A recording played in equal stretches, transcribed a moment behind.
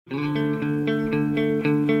Hello,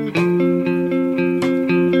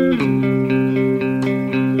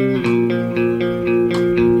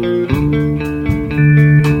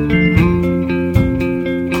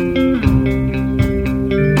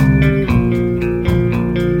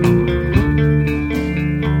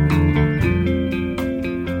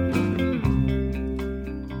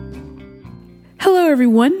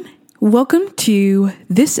 everyone. Welcome to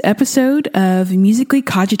this episode of Musically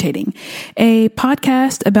Cogitating, a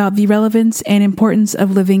podcast about the relevance and importance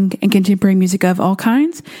of living and contemporary music of all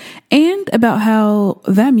kinds, and about how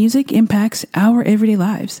that music impacts our everyday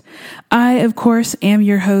lives. I, of course, am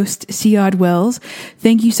your host, Siad Wells.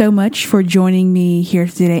 Thank you so much for joining me here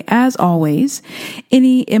today. As always,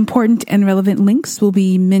 any important and relevant links will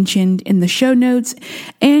be mentioned in the show notes.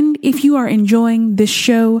 And if you are enjoying this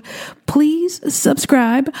show, please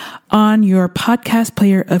subscribe on your podcast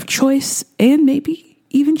player of choice and maybe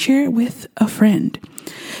even share it with a friend.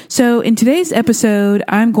 So in today's episode,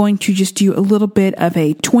 I'm going to just do a little bit of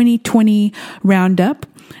a 2020 roundup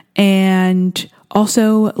and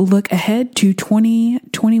also look ahead to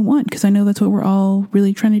 2021 because I know that's what we're all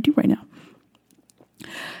really trying to do right now.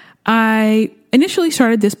 I initially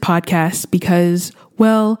started this podcast because,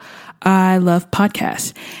 well, I love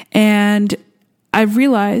podcasts, and I've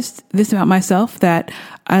realized this about myself, that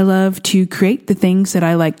I love to create the things that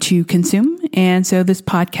I like to consume. And so this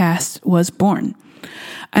podcast was born.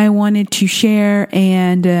 I wanted to share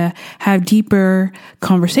and have deeper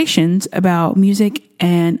conversations about music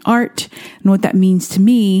and art and what that means to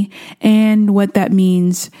me and what that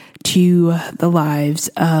means to the lives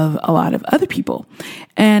of a lot of other people.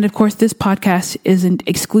 And of course, this podcast isn't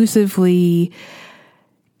exclusively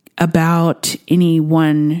about any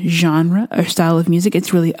one genre or style of music.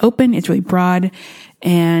 It's really open, it's really broad,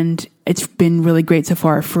 and it's been really great so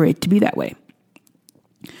far for it to be that way.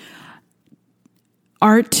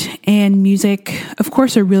 Art and music, of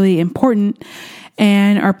course, are really important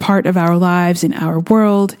and are part of our lives and our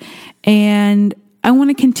world. And I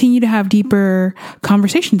want to continue to have deeper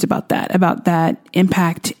conversations about that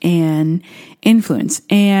impact and influence.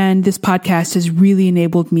 And this podcast has really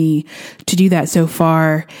enabled me to do that so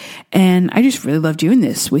far. And I just really love doing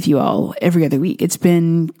this with you all every other week. It's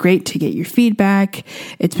been great to get your feedback.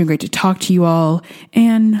 It's been great to talk to you all.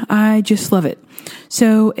 And I just love it.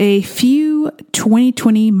 So a few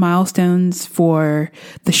 2020 milestones for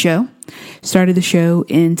the show. Started the show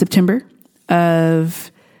in September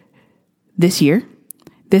of this year.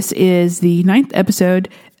 This is the 9th episode,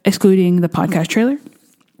 excluding the podcast trailer.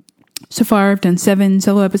 So far, I've done 7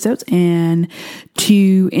 solo episodes and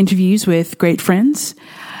 2 interviews with great friends.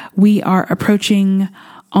 We are approaching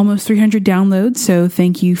almost 300 downloads, so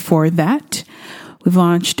thank you for that. We've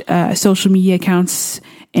launched social media accounts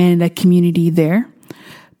and a community there.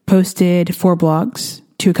 Posted 4 blogs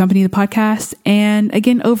to accompany the podcast. And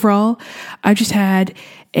again, overall, I've just had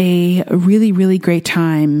a really, really great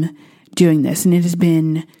time doing this, and it has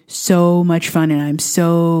been so much fun, and I'm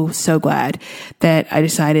so glad that I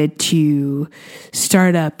decided to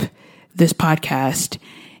start up this podcast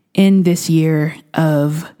in this year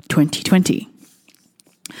of 2020.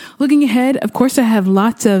 Looking ahead, of course, I have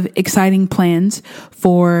lots of exciting plans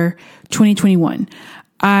for 2021.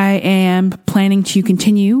 I am planning to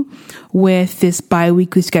continue with this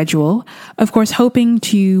bi-weekly schedule, of course, hoping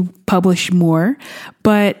to publish more,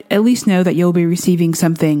 but at least know that you'll be receiving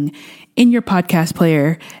something in your podcast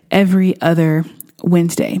player every other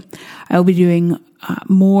Wednesday. I'll be doing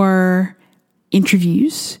more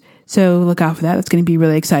interviews, so look out for that. That's going to be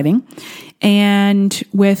really exciting. And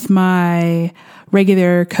with my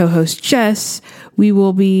regular co-host, Jess, we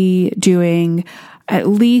will be doing at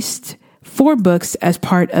least 4 books as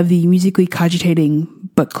part of the Musically Cogitating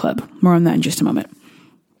book club. More on that in just a moment.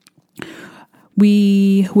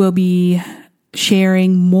 We will be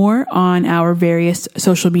sharing more on our various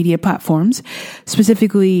social media platforms,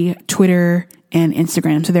 specifically Twitter and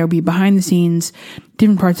Instagram. So there will be behind the scenes,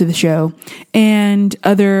 different parts of the show, and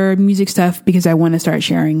other music stuff because I want to start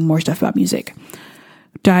sharing more stuff about music.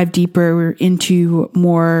 Dive deeper into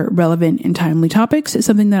more relevant and timely topics is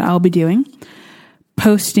something that I'll be doing.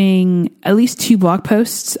 Posting at least 2 blog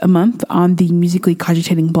posts a month on the Musically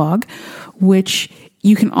Cogitating blog, which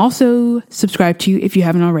you can also subscribe to if you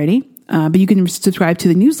haven't already. But you can subscribe to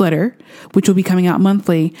the newsletter, which will be coming out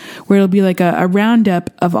monthly, where it'll be like a roundup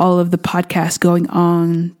of all of the podcasts going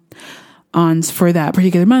on for that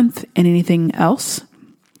particular month and anything else.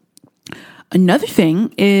 Another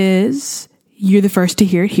thing is, you're the first to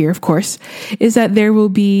hear it here, of course, is that there will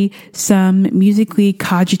be some Musically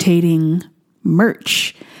Cogitating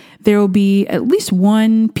merch. There will be at least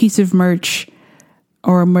one piece of merch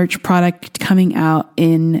or merch product coming out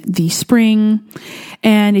in the spring.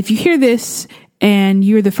 And if you hear this and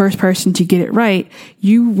you're the first person to get it right,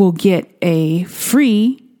 you will get a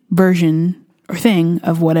free version or thing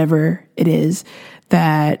of whatever it is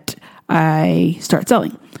that I start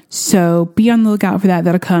selling. So be on the lookout for that.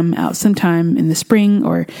 That'll come out sometime in the spring,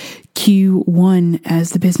 or Q1, as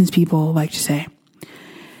the business people like to say.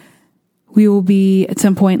 We will be at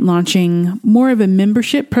some point launching more of a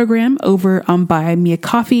membership program over on Buy Me a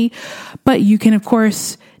Coffee, but you can, of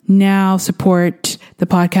course, now support the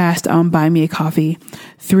podcast on Buy Me a Coffee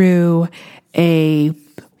through a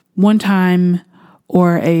one-time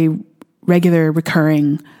or a regular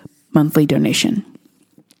recurring monthly donation.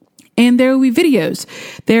 And there will be videos.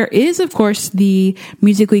 There is, of course, the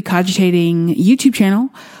Musically Cogitating YouTube channel,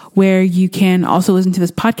 where you can also listen to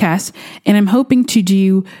this podcast. And I'm hoping to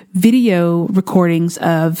do video recordings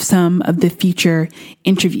of some of the future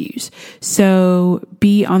interviews. So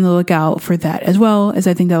be on the lookout for that as well, as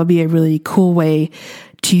I think that will be a really cool way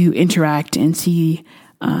to interact and see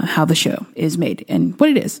how the show is made and what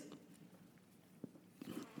it is.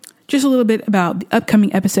 Just a little bit about the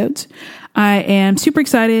upcoming episodes. I am super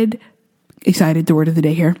excited, the word of the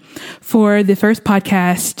day here, for the first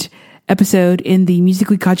podcast episode in the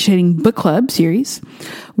Musically Cogitating Book Club series,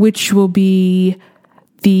 which will be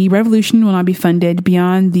The Revolution Will Not Be Funded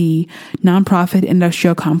Beyond the Nonprofit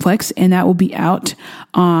Industrial Complex, and that will be out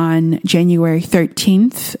on January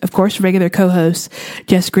 13th. Of course, regular co-host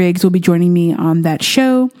Jess Griggs will be joining me on that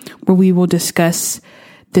show, where we will discuss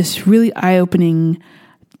this really eye-opening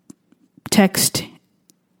text.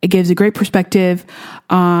 It gives a great perspective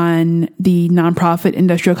on the nonprofit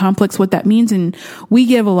industrial complex, what that means. And we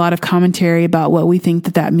give a lot of commentary about what we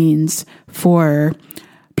think that means for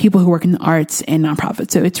people who work in the arts and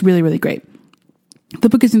nonprofits. So it's really, really great. The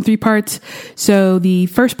book is in 3 parts. So the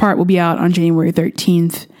first part will be out on January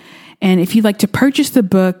 13th. And if you'd like to purchase the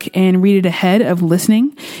book and read it ahead of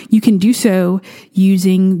listening, you can do so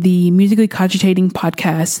using the Musically Cogitating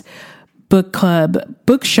Podcast Book Club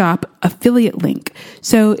Bookshop affiliate link.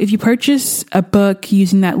 So if you purchase a book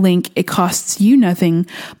using that link, it costs you nothing,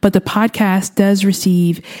 but the podcast does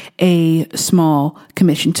receive a small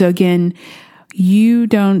commission. So again, you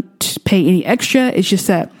don't pay any extra. It's just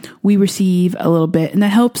that we receive a little bit, and that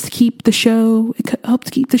helps keep the show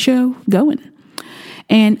going.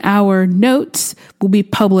 And our notes will be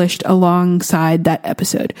published alongside that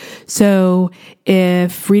episode. So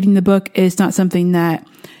if reading the book is not something that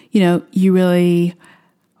you really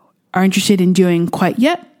are interested in doing quite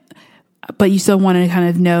yet, but you still want to kind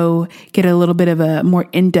of get a little bit of a more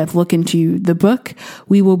in-depth look into the book,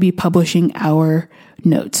 we will be publishing our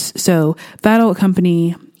notes. So that'll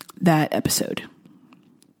accompany that episode.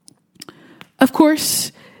 Of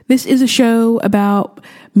course, this is a show about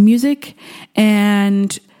music,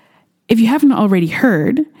 and if you haven't already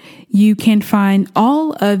heard, you can find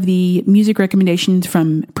all of the music recommendations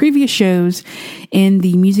from previous shows in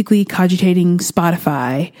the Musically Cogitating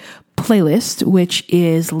Spotify playlist, which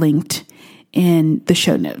is linked in the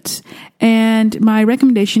show notes. And my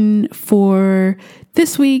recommendation for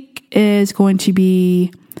this week is going to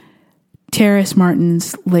be Terrace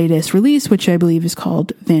Martin's latest release, which I believe is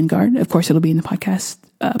called Vanguard. Of course, it'll be in the podcast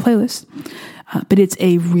playlist. But it's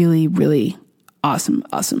a really, really awesome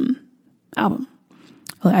album.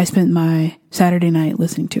 I spent my Saturday night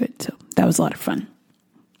listening to it, so that was a lot of fun.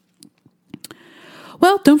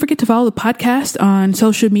 Well, don't forget to follow the podcast on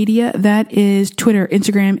social media. That is Twitter,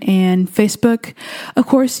 Instagram, and Facebook. Of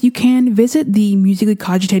course, you can visit the Musically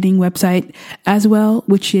Cogitating website as well,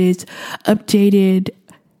 which is updated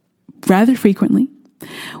rather frequently.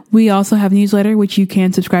 We also have a newsletter, which you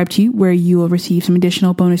can subscribe to, where you will receive some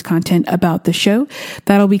additional bonus content about the show.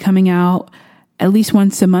 That'll be coming out at least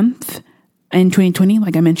once a month in 2020,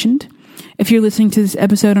 like I mentioned. If you're listening to this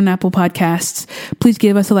episode on Apple Podcasts, please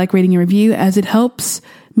give us a like, rating, and review, as it helps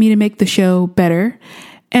me to make the show better.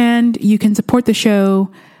 And you can support the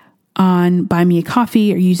show on Buy Me a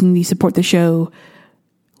Coffee or using the Support the Show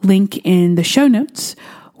link in the show notes,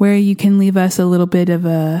 where you can leave us a little bit of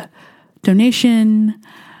a donation,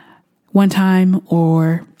 one time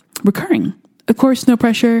or recurring. Of course, no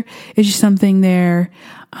pressure. It's just something there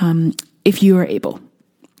if you are able.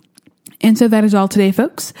 And so that is all today,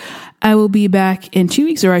 folks. I will be back in 2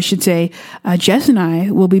 weeks, or I should say, Jess and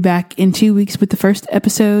I will be back in 2 weeks with the first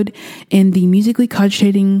episode in the Musically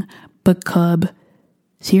Cogitating Book Club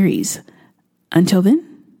series. Until then,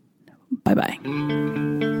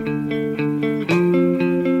 bye-bye.